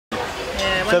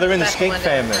So they're in the skink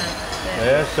family.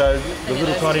 Yeah, so the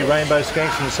little tiny rainbow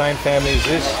skinks in the same family as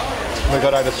this. We've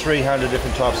got over 300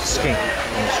 different types of skink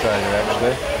in Australia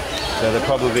actually. So they're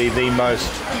probably the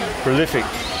most prolific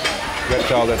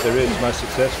reptile that there is, most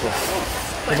successful.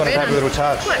 We want to take a little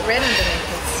touch. Quite red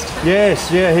underneath. Yes,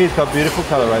 yeah, he's got beautiful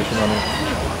coloration on him.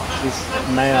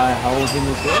 May I hold him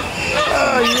as well?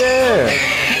 Oh yeah!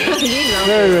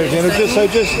 Very, very gentle.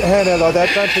 Just hand out like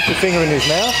that. Don't put your finger in his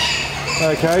mouth.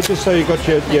 Okay, just so you got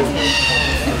your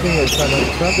fingers on the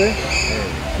front there.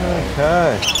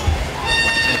 Okay.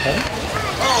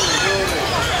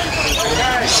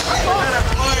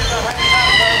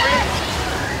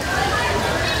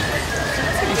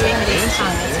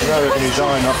 I reckon he's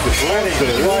eyeing up the floor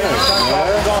too.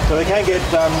 So they can get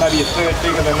maybe a third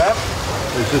bigger than that.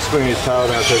 He's just swinging his tail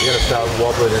down, so he's going to start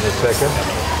wobbling in a second.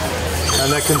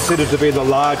 And they're considered to be the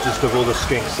largest of all the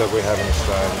skinks that we have in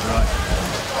Australia. Right.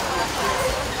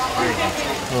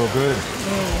 Oh, good.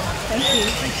 Thank you.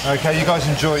 Okay, you guys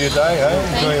enjoy your day, eh?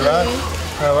 Enjoy your run.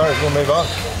 No worries, we'll move on.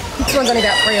 This one's only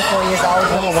about 3 or 4 years old.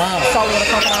 Oh, wow. Saltwater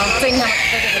crocodile. Seen how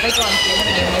much bigger the big ones.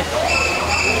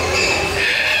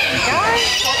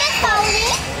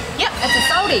 Yep, it's a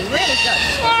salty. Really good.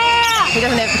 He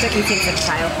doesn't have a particularly sensitive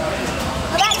tail.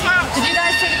 Did you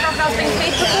guys see the crocodiles being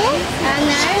fed before?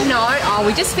 No. Oh,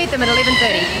 we just fed them at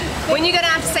 11:30. When you go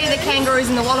down to see the kangaroos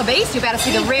and the wallabies, you're about to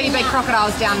see the really big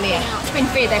crocodiles down there. It's been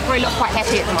fed. They probably look quite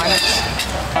happy at the moment.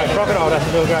 Crocodile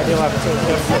doesn't do a great deal of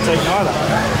eating either.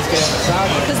 Let's get out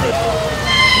the massage.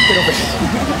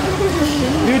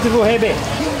 Beautiful hairband.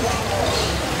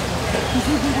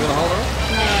 You want to hold her?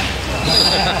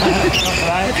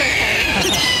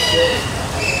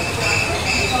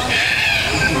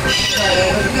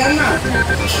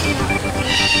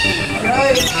 No.